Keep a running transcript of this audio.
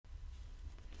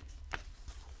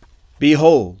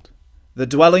Behold, the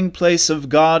dwelling place of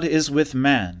God is with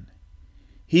man.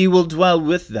 He will dwell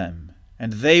with them,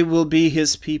 and they will be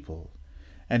his people,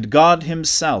 and God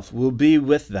himself will be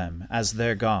with them as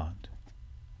their God.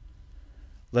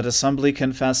 Let us humbly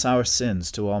confess our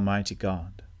sins to Almighty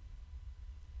God.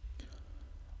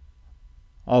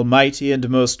 Almighty and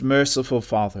most merciful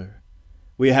Father,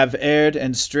 we have erred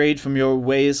and strayed from your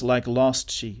ways like lost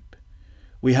sheep.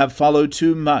 We have followed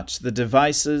too much the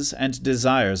devices and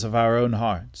desires of our own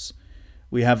hearts.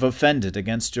 We have offended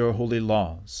against your holy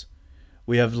laws.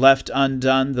 We have left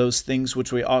undone those things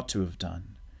which we ought to have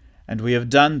done, and we have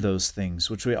done those things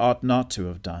which we ought not to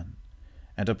have done.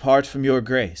 And apart from your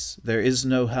grace, there is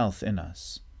no health in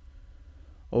us.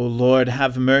 O Lord,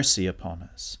 have mercy upon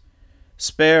us.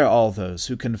 Spare all those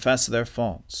who confess their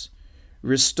faults.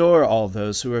 Restore all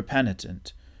those who are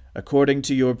penitent, according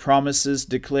to your promises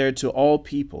declared to all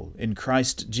people in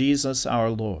Christ Jesus our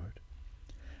Lord.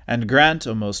 And grant,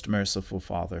 O most merciful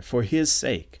Father, for his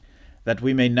sake, that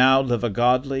we may now live a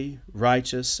godly,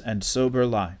 righteous, and sober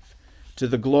life, to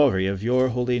the glory of your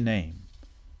holy name.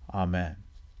 Amen.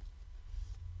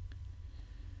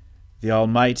 The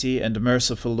Almighty and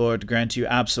merciful Lord grant you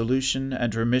absolution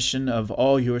and remission of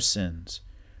all your sins,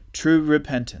 true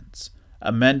repentance,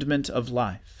 amendment of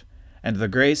life, and the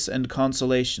grace and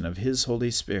consolation of his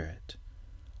Holy Spirit.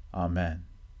 Amen.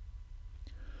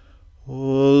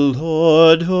 O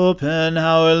Lord, open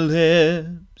our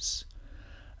lips,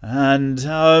 and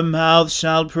our mouth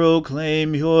shall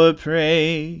proclaim your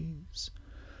praise.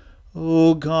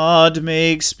 O God,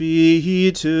 make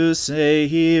speed to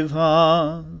save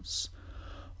us.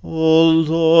 O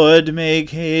Lord, make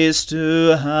haste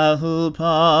to help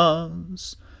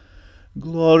us.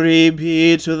 Glory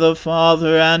be to the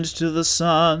Father, and to the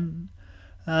Son,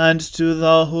 and to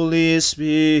the Holy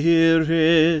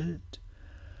Spirit,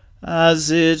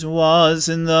 as it was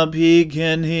in the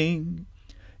beginning,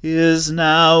 is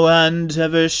now, and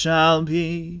ever shall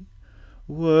be,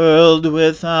 world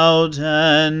without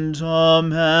end.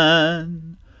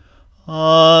 Amen.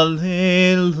 Alleluia.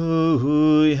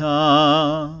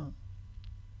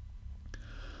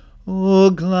 O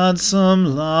gladsome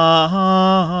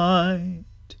light,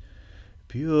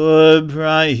 pure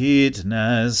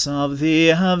brightness of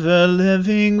the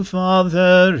ever-living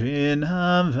Father in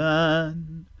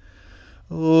heaven,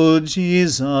 O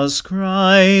Jesus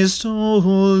Christ,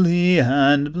 holy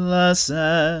and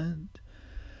blessed,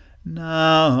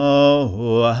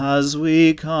 now as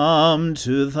we come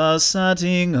to the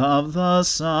setting of the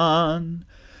sun,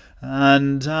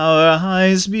 and our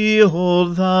eyes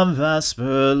behold the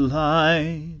vesper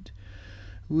light,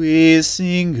 we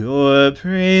sing your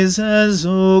praises,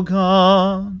 O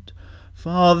God,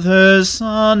 Father,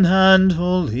 Son, and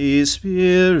Holy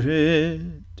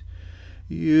Spirit.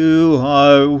 You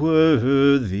are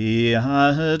worthy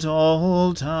at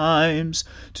all times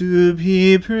to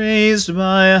be praised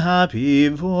by happy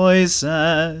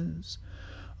voices,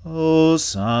 O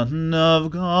Son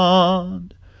of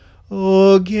God,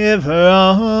 O Giver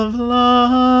of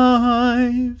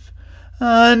life,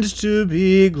 and to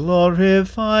be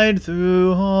glorified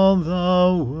through all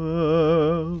the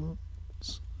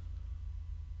worlds.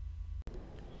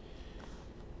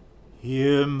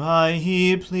 Hear my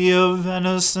plea of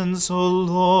innocence, O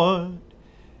Lord,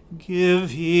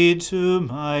 give heed to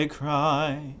my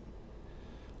cry.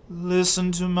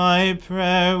 Listen to my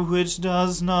prayer, which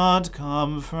does not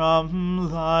come from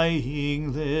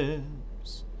lying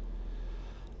lips.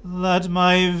 Let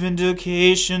my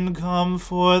vindication come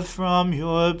forth from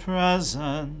your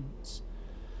presence.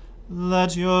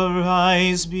 Let your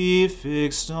eyes be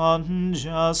fixed on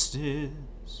justice.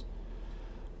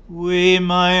 Weigh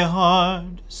my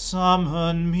heart,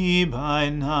 summon me by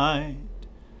night.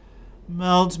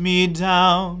 Melt me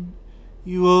down,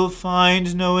 you will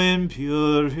find no impurity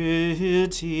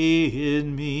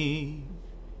in me.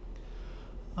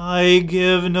 I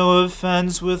give no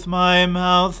offense with my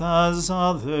mouth as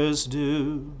others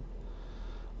do.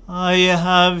 I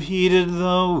have heeded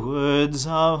the words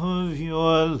of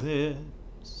your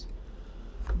lips.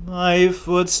 My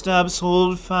footsteps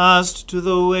hold fast to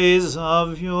the ways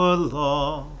of your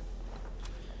law.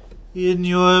 In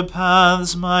your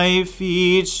paths my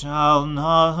feet shall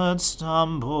not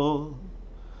stumble.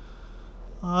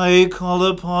 I call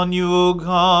upon you, O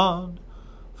God,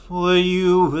 for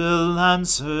you will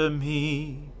answer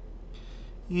me.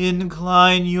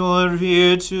 Incline your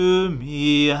ear to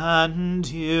me and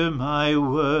hear my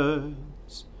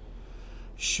words.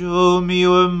 Show me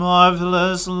your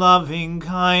marvelous loving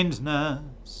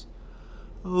kindness,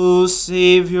 O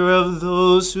Savior of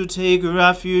those who take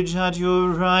refuge at your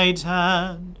right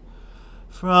hand.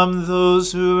 from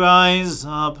those who rise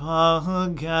up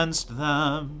against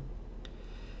them.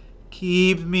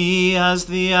 Keep me as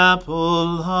the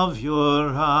apple of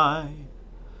your eye.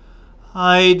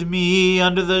 Hide me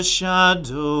under the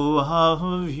shadow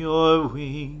of your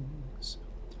wings.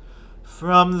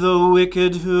 From the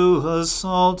wicked who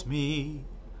assault me,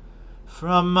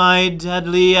 from my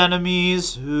deadly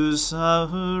enemies who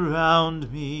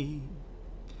surround me.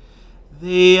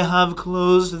 They have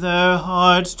closed their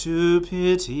heart to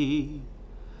pity,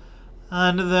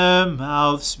 and their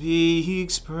mouth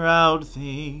speaks proud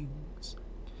things.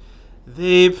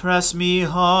 They press me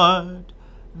hard,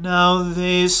 now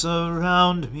they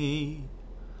surround me,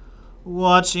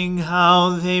 watching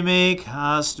how they may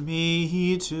cast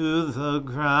me to the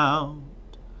ground.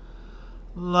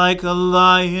 Like a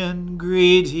lion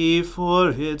greedy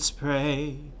for its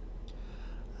prey,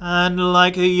 and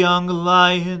like a young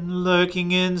lion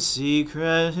lurking in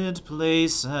secret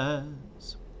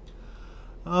places.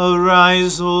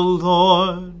 Arise, O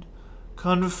Lord,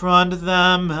 confront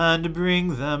them and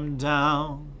bring them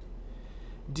down.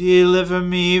 Deliver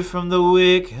me from the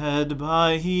wicked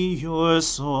by your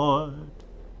sword.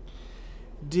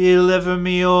 Deliver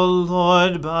me, O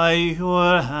Lord, by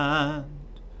your hand,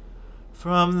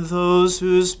 from those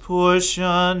whose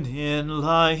portion in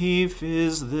life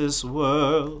is this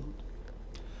world,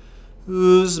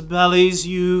 whose bellies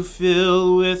you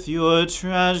fill with your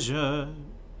treasure,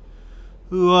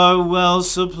 who are well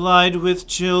supplied with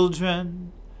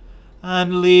children,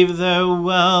 and leave their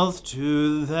wealth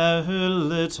to their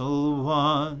little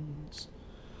ones.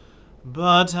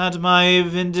 But at my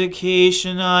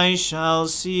vindication I shall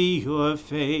see your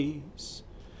face.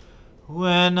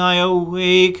 When I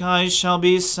awake, I shall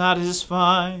be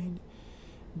satisfied,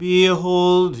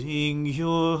 beholding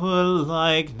your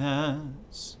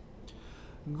likeness.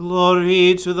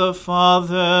 Glory to the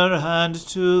Father, and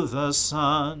to the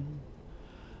Son,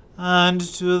 and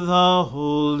to the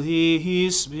Holy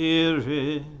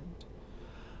Spirit,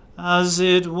 as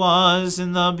it was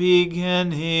in the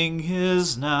beginning,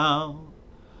 is now,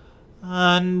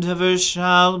 and ever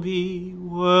shall be,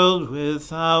 world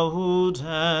without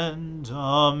end.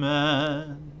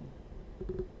 Amen.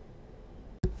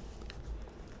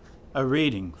 A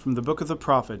reading from the book of the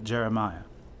prophet Jeremiah.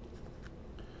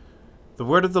 The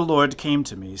word of the Lord came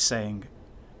to me, saying,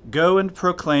 Go and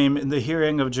proclaim in the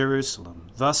hearing of Jerusalem,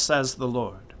 thus says the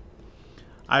Lord,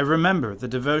 I remember the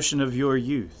devotion of your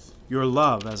youth, your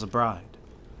love as a bride,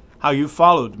 how you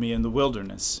followed me in the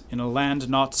wilderness, in a land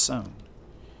not sown.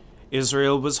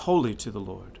 Israel was holy to the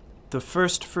Lord, the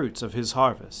first fruits of his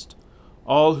harvest.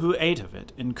 All who ate of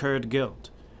it incurred guilt.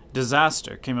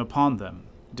 Disaster came upon them,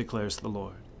 declares the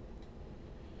Lord.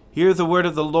 Hear the word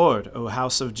of the Lord, O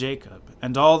house of Jacob,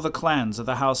 and all the clans of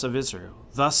the house of Israel.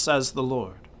 Thus says the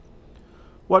Lord,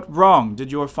 What wrong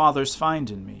did your fathers find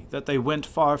in me, that they went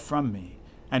far from me,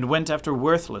 and went after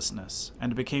worthlessness,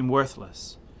 and became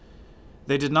worthless?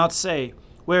 They did not say,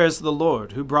 Where is the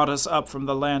Lord, who brought us up from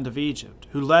the land of Egypt,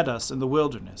 who led us in the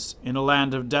wilderness, in a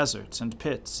land of deserts and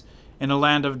pits, in a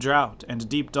land of drought and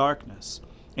deep darkness,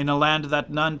 in a land that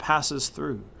none passes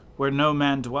through, where no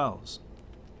man dwells?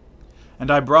 And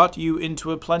I brought you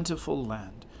into a plentiful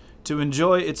land, to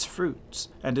enjoy its fruits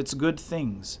and its good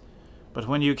things. But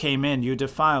when you came in, you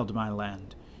defiled my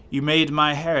land. You made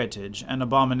my heritage an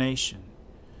abomination.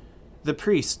 The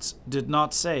priests did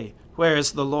not say, Where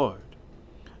is the Lord?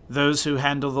 Those who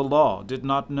handle the law did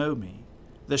not know me.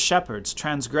 The shepherds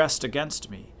transgressed against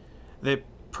me. The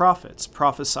prophets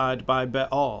prophesied by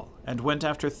Baal, and went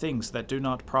after things that do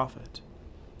not profit.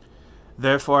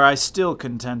 Therefore I still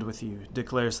contend with you,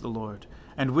 declares the Lord,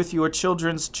 and with your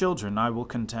children's children I will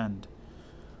contend.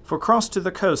 For cross to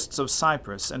the coasts of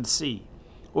Cyprus and see,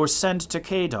 or send to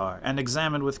Kedar and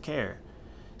examine with care.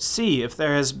 See if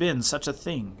there has been such a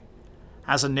thing.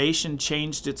 Has a nation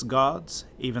changed its gods,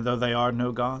 even though they are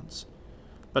no gods?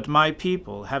 But my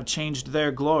people have changed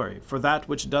their glory for that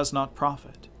which does not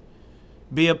profit.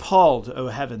 Be appalled, O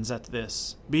heavens, at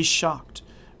this. Be shocked.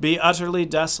 Be utterly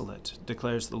desolate,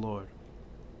 declares the Lord.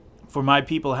 For my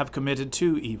people have committed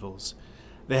two evils.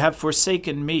 They have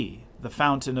forsaken me, the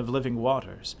fountain of living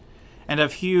waters, and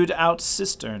have hewed out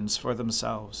cisterns for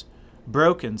themselves,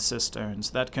 broken cisterns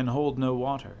that can hold no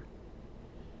water.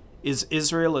 Is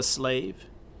Israel a slave?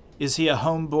 Is he a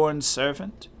home-born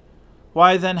servant?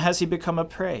 Why then has he become a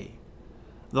prey?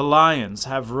 The lions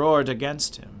have roared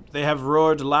against him. They have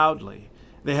roared loudly.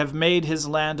 They have made his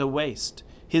land a waste.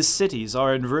 His cities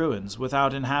are in ruins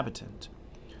without inhabitant.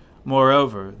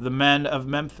 Moreover, the men of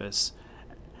Memphis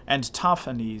and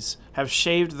Tahpanhes have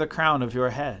shaved the crown of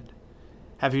your head.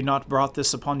 Have you not brought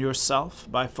this upon yourself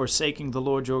by forsaking the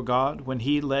Lord your God when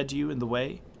he led you in the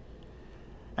way?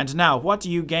 And now what do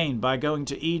you gain by going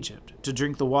to Egypt, to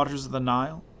drink the waters of the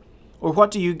Nile? Or what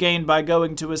do you gain by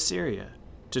going to Assyria,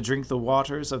 to drink the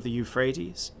waters of the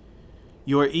Euphrates?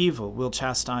 Your evil will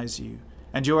chastise you,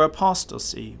 and your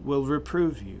apostasy will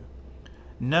reprove you.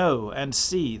 Know and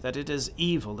see that it is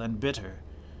evil and bitter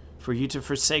for you to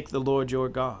forsake the Lord your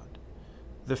God.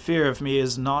 The fear of me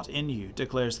is not in you,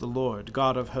 declares the Lord,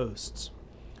 God of hosts.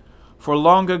 For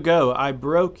long ago I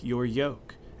broke your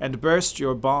yoke and burst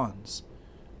your bonds,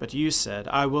 but you said,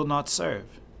 I will not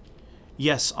serve.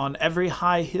 Yes, on every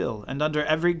high hill and under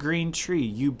every green tree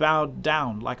you bowed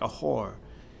down like a whore.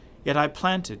 Yet I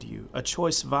planted you, a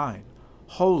choice vine,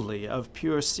 wholly of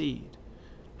pure seed.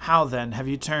 How then have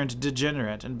you turned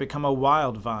degenerate and become a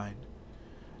wild vine?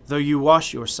 Though you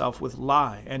wash yourself with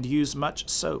lye and use much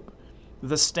soap,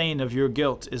 the stain of your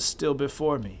guilt is still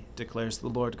before me, declares the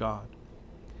Lord God.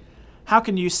 How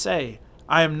can you say,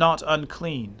 I am not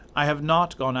unclean, I have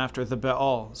not gone after the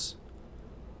Baals?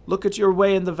 Look at your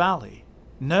way in the valley.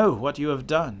 Know what you have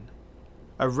done.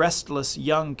 A restless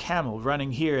young camel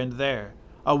running here and there,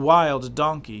 a wild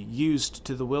donkey used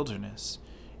to the wilderness,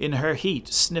 in her heat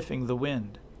sniffing the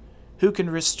wind. Who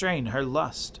can restrain her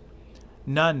lust?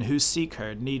 None who seek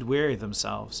her need weary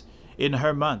themselves. In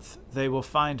her month they will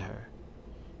find her.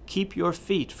 Keep your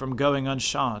feet from going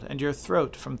unshod, and your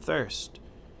throat from thirst.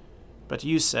 But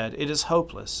you said, It is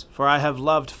hopeless, for I have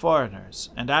loved foreigners,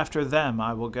 and after them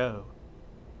I will go.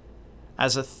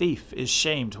 As a thief is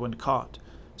shamed when caught,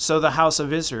 so the house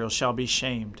of Israel shall be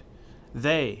shamed.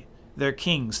 They, their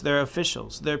kings, their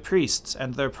officials, their priests,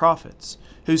 and their prophets,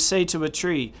 who say to a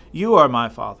tree, You are my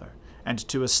father, and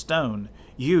to a stone,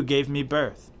 You gave me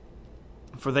birth.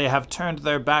 For they have turned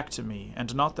their back to me,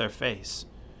 and not their face.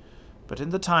 But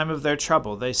in the time of their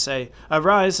trouble they say,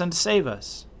 Arise and save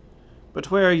us. But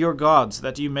where are your gods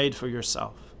that you made for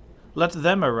yourself? Let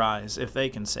them arise, if they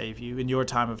can save you, in your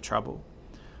time of trouble.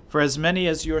 For as many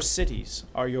as your cities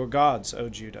are your gods, O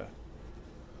Judah.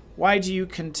 Why do you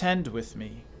contend with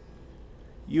me?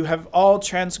 You have all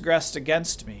transgressed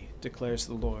against me, declares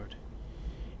the Lord.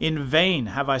 In vain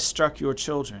have I struck your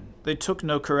children. They took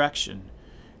no correction.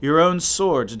 Your own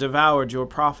sword devoured your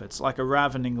prophets like a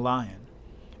ravening lion.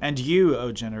 And you,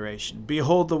 O generation,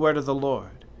 behold the word of the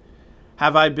Lord.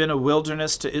 Have I been a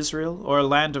wilderness to Israel, or a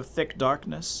land of thick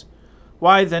darkness?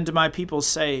 Why then do my people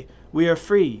say, We are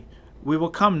free, we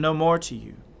will come no more to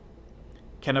you?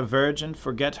 Can a virgin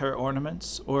forget her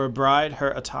ornaments, or a bride her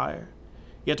attire?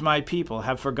 Yet my people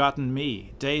have forgotten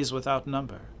me, days without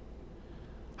number.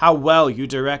 How well you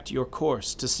direct your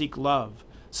course to seek love,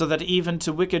 so that even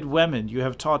to wicked women you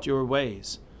have taught your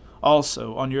ways.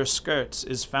 Also on your skirts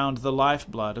is found the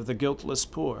lifeblood of the guiltless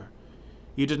poor.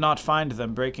 You did not find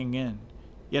them breaking in.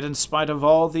 Yet in spite of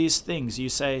all these things you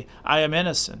say, I am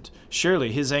innocent.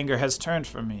 Surely his anger has turned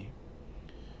from me.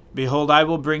 Behold, I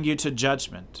will bring you to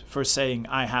judgment for saying,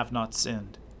 I have not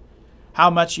sinned. How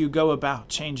much you go about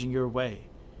changing your way.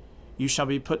 You shall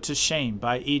be put to shame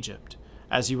by Egypt,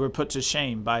 as you were put to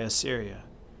shame by Assyria.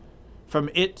 From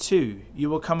it too you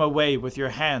will come away with your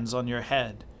hands on your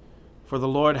head. For the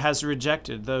Lord has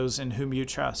rejected those in whom you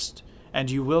trust,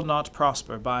 and you will not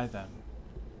prosper by them.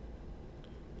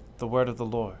 The word of the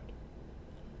Lord.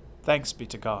 Thanks be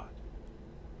to God.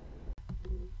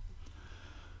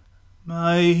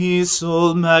 My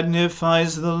soul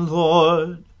magnifies the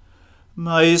Lord.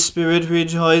 My spirit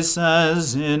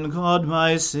rejoices in God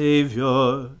my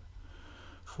Saviour.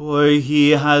 For he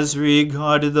has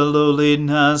regarded the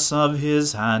lowliness of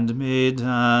his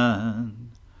handmaiden.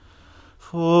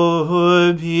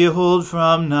 For behold,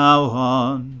 from now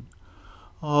on,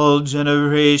 all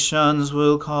generations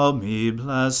will call me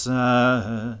blessed.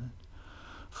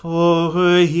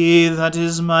 For he that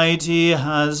is mighty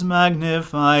has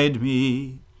magnified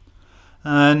me,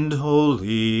 and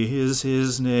holy is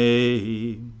his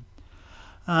name.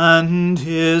 And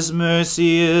his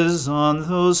mercy is on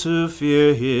those who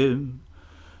fear him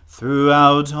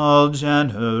throughout all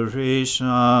generations.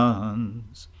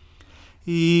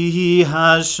 He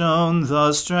has shown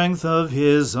the strength of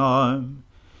his arm.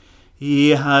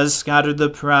 He has scattered the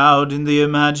proud in the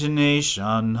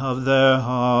imagination of their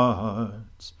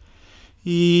hearts.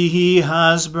 He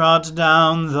has brought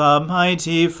down the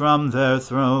mighty from their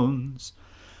thrones,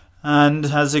 and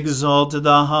has exalted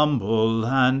the humble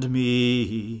and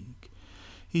meek.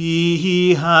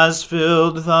 He has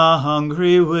filled the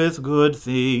hungry with good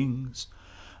things,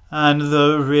 and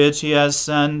the rich he has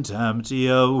sent empty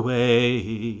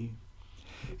away.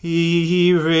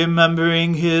 He,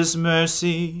 remembering his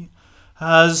mercy,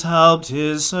 has helped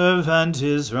his servant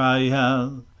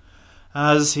Israel,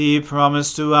 as he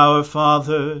promised to our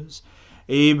fathers,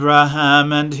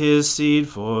 Abraham and his seed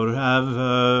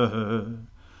forever.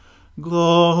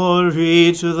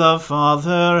 Glory to the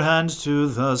Father, and to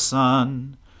the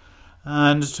Son,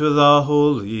 and to the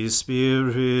Holy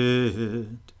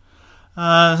Spirit,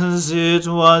 as it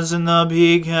was in the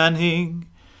beginning,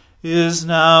 is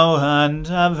now, and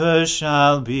ever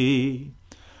shall be,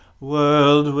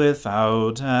 world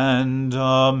without end.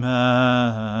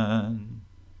 Amen.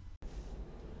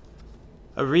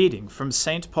 A reading from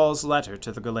St. Paul's letter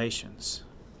to the Galatians.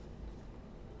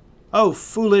 O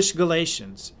foolish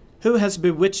Galatians, who has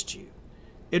bewitched you?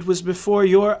 It was before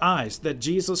your eyes that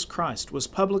Jesus Christ was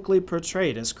publicly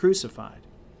portrayed as crucified.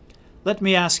 Let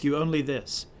me ask you only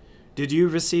this: did you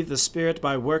receive the Spirit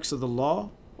by works of the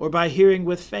law, or by hearing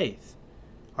with faith?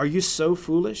 Are you so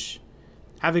foolish?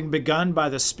 Having begun by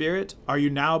the Spirit, are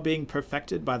you now being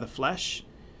perfected by the flesh?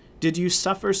 Did you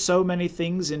suffer so many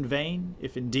things in vain,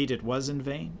 if indeed it was in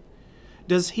vain?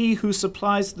 Does he who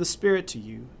supplies the Spirit to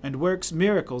you, and works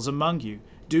miracles among you,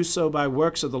 do so by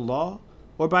works of the law,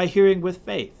 or by hearing with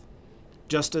faith?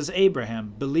 Just as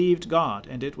Abraham believed God,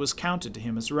 and it was counted to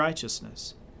him as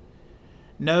righteousness.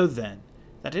 Know then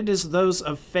that it is those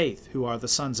of faith who are the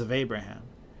sons of Abraham.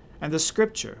 And the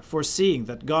Scripture, foreseeing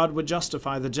that God would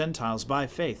justify the Gentiles by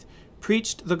faith,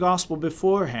 preached the gospel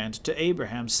beforehand to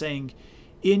Abraham, saying,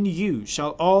 In you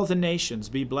shall all the nations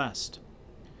be blessed.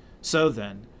 So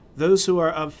then, those who are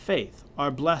of faith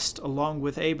are blessed along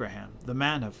with Abraham, the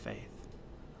man of faith.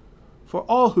 For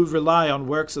all who rely on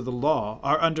works of the law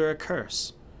are under a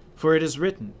curse. For it is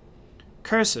written,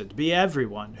 Cursed be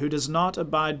everyone who does not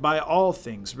abide by all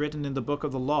things written in the book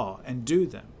of the law and do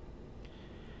them.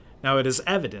 Now it is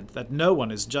evident that no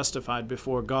one is justified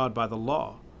before God by the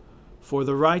law, for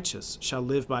the righteous shall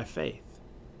live by faith.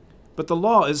 But the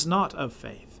law is not of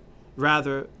faith.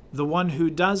 Rather, the one who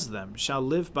does them shall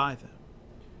live by them.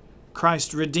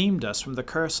 Christ redeemed us from the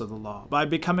curse of the law by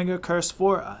becoming a curse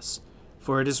for us.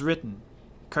 For it is written,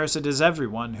 Cursed is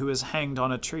everyone who is hanged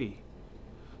on a tree.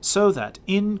 So that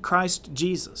in Christ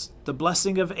Jesus the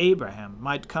blessing of Abraham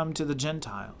might come to the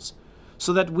Gentiles,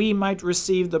 so that we might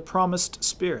receive the promised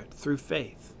Spirit through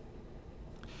faith.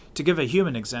 To give a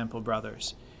human example,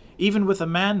 brothers, even with a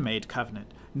man-made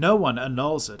covenant, no one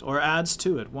annuls it or adds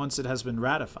to it once it has been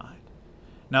ratified.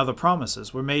 Now the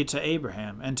promises were made to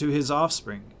Abraham and to his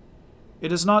offspring. It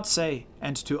does not say,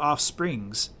 and to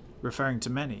offsprings, referring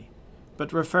to many,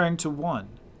 but referring to one,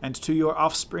 and to your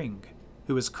offspring,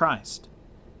 who is Christ.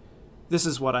 This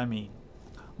is what I mean.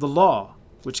 The law,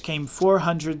 which came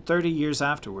 430 years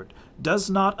afterward, does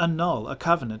not annul a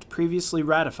covenant previously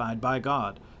ratified by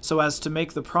God, so as to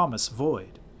make the promise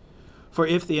void. For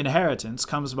if the inheritance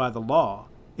comes by the law,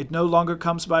 it no longer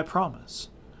comes by promise,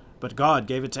 but God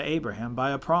gave it to Abraham by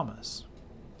a promise.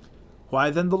 Why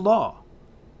then the law?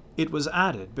 It was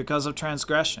added because of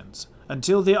transgressions,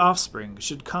 until the offspring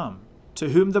should come, to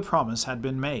whom the promise had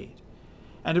been made,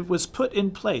 and it was put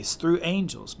in place through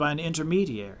angels by an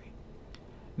intermediary.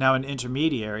 Now an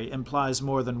intermediary implies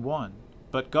more than one,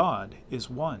 but God is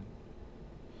one.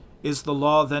 Is the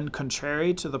law then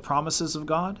contrary to the promises of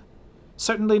God?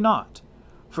 Certainly not.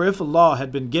 For if a law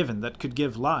had been given that could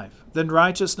give life, then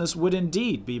righteousness would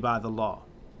indeed be by the law.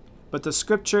 But the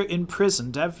Scripture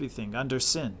imprisoned everything under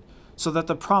sin, so that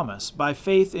the promise by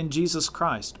faith in Jesus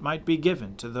Christ might be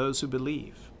given to those who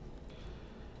believe.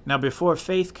 Now before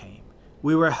faith came,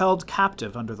 we were held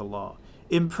captive under the law,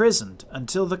 imprisoned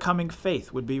until the coming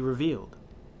faith would be revealed.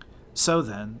 So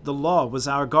then, the law was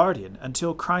our guardian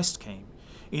until Christ came,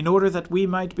 in order that we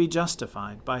might be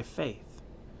justified by faith.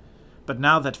 But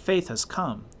now that faith has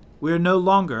come, we are no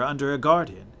longer under a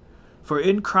guardian, for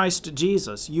in Christ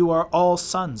Jesus you are all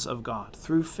sons of God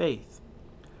through faith.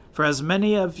 For as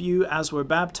many of you as were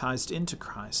baptized into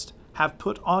Christ have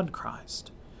put on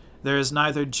Christ. There is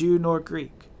neither Jew nor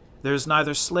Greek, there is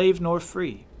neither slave nor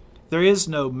free, there is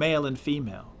no male and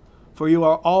female, for you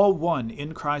are all one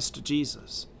in Christ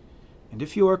Jesus. And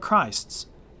if you are Christ's,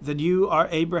 then you are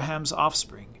Abraham's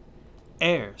offspring,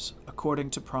 heirs according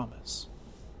to promise.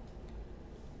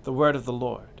 The word of the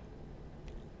Lord.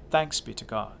 Thanks be to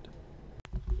God.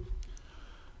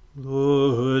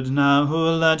 Lord, now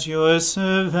let your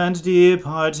servant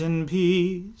depart in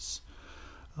peace,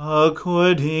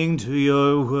 according to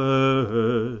your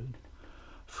word.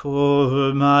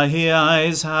 For my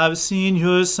eyes have seen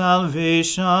your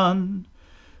salvation,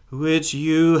 which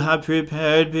you have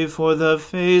prepared before the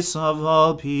face of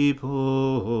all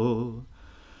people,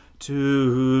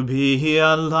 to be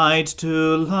a light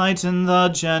to lighten the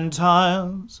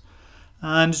Gentiles,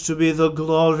 and to be the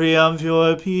glory of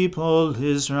your people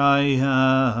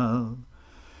Israel.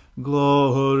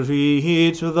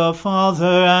 Glory to the Father,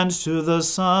 and to the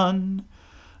Son,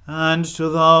 and to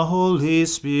the Holy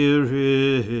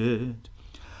Spirit,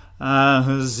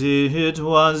 as it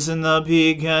was in the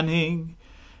beginning,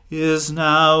 is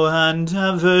now, and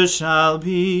ever shall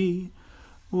be,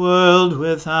 world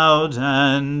without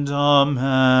end.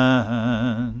 Amen.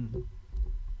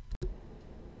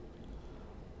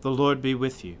 The Lord be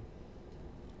with you.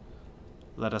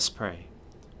 Let us pray.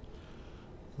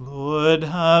 Lord,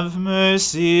 have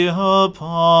mercy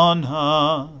upon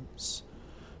us.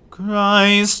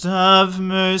 Christ, have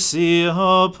mercy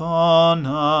upon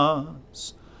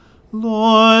us.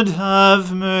 Lord,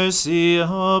 have mercy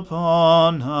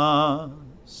upon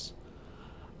us.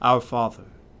 Our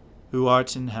Father, who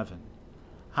art in heaven,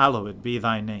 hallowed be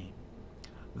thy name.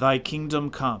 Thy kingdom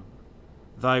come,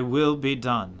 thy will be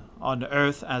done, on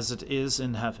earth as it is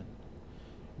in heaven.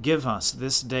 Give us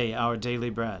this day our daily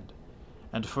bread,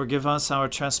 and forgive us our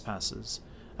trespasses,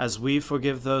 as we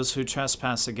forgive those who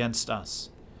trespass against us.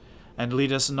 And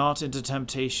lead us not into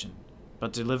temptation,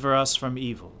 but deliver us from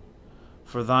evil.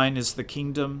 For thine is the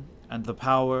kingdom, and the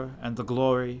power, and the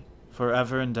glory,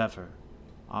 forever and ever.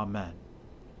 Amen.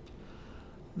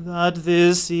 That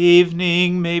this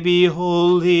evening may be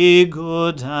holy,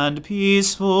 good, and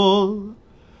peaceful,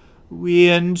 we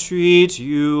entreat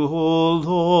you, O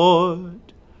Lord,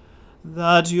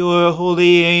 that your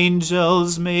holy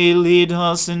angels may lead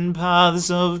us in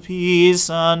paths of peace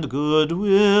and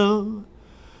goodwill.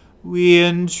 We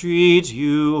entreat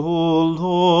you, O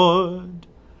Lord,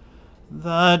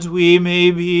 that we may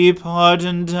be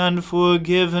pardoned and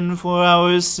forgiven for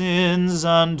our sins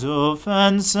and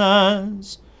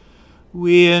offenses.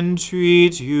 We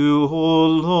entreat you, O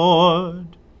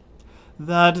Lord,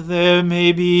 that there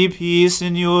may be peace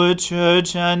in your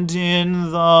church and in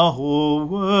the whole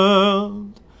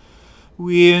world.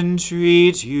 We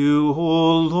entreat you,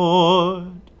 O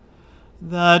Lord,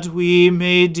 that we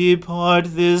may depart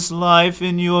this life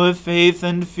in your faith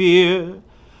and fear,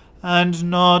 and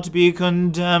not be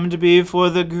condemned before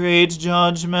the great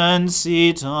judgment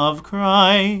seat of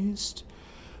Christ.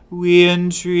 We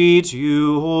entreat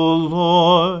you, O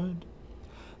Lord,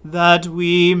 that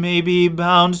we may be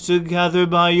bound together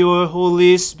by your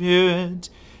Holy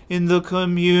Spirit in the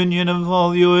communion of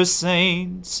all your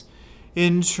saints,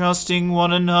 entrusting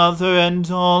one another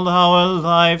and all our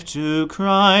life to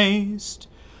Christ.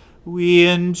 We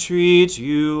entreat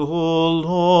you, O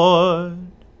Lord.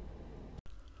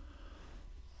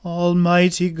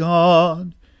 Almighty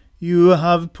God, you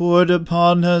have poured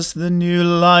upon us the new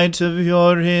light of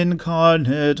your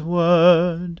incarnate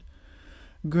Word.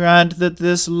 Grant that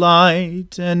this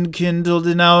light, enkindled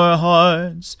in our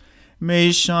hearts,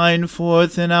 may shine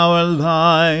forth in our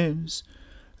lives,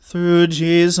 through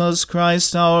Jesus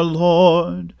Christ our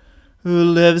Lord, who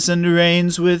lives and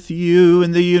reigns with you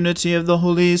in the unity of the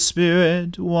Holy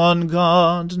Spirit, one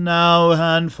God, now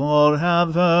and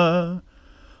forever.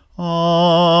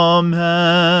 Amen.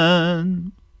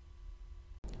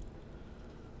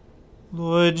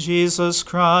 Lord Jesus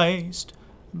Christ,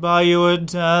 by your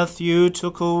death you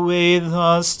took away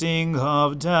the sting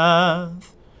of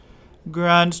death.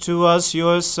 Grant to us,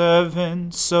 your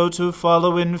servants, so to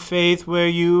follow in faith where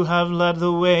you have led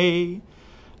the way,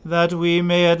 that we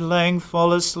may at length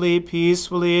fall asleep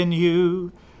peacefully in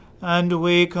you, and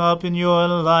wake up in your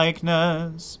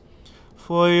likeness.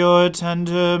 For your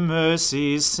tender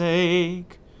mercy's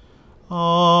sake.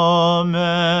 Amen.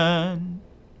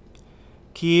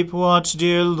 Keep watch,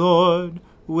 dear Lord,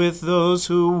 with those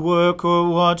who work or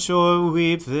watch or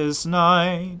weep this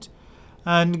night,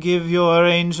 and give your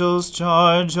angels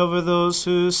charge over those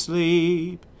who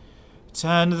sleep.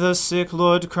 Tend the sick,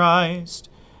 Lord Christ.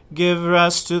 Give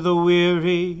rest to the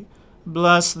weary.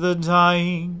 Bless the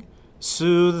dying.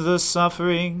 Soothe the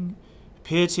suffering.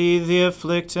 Pity the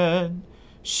afflicted.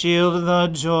 Shield the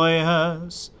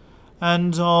joyous,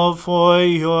 and all for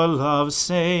your love's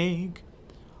sake.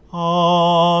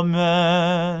 Amen.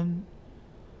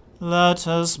 Let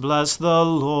us bless the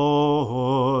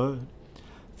Lord.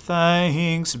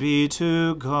 Thanks be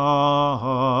to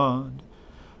God.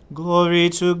 Glory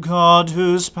to God,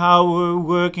 whose power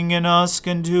working in us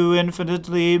can do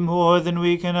infinitely more than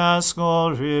we can ask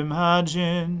or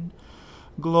imagine.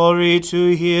 Glory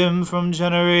to him from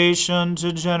generation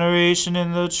to generation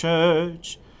in the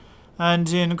church,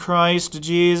 and in Christ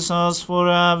Jesus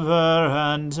forever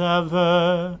and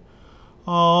ever.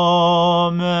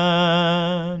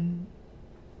 Amen.